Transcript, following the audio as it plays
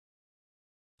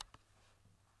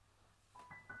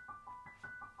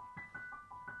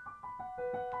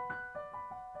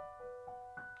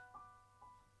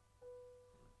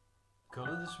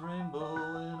Color this rainbow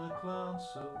in a clown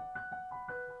suit.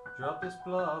 Drop this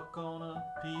block on a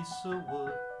piece of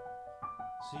wood.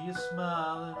 See you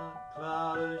smile in a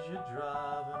cloud as you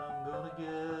drive, and I'm gonna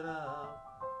get out.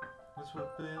 It's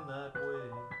been that way.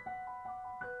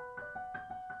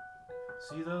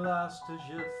 See the lost as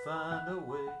you find a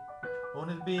way.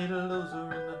 Only to be the loser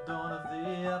in the dawn of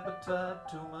the appetite.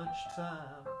 Too much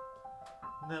time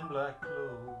in them black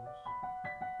clothes.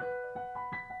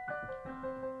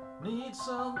 Need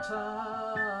some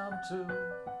time to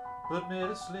put me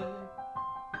to sleep.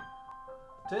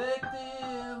 Take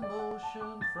the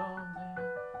emotion from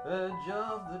the edge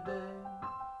of the day.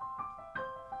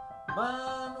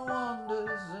 Mind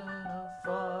wanders in a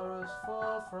forest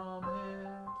far from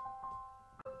here.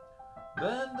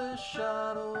 Bend the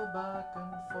shadow back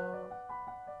and forth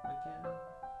again.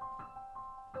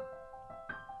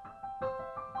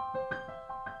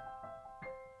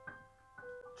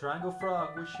 Triangle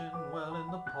frog wishing well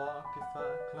in the park. If I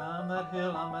climb that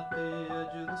hill, I'm at the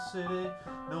edge of the city.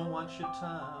 Don't want your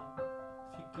time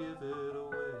if you give it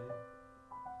away.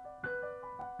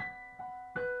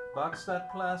 Box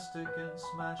that plastic and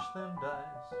smash them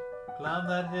dice. Climb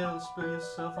that hill, spill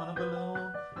yourself on a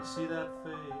balloon. You see that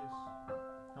face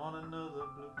on another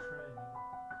blue train.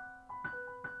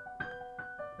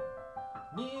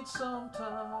 Need some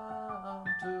time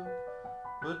to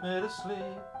put me to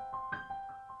sleep.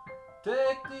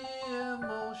 Take the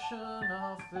emotion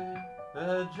off the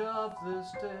edge of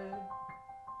this day.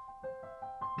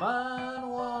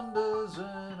 Mind wanders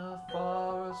in a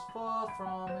forest far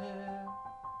from here.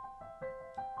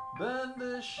 Bend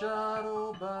the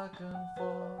shadow back and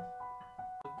forth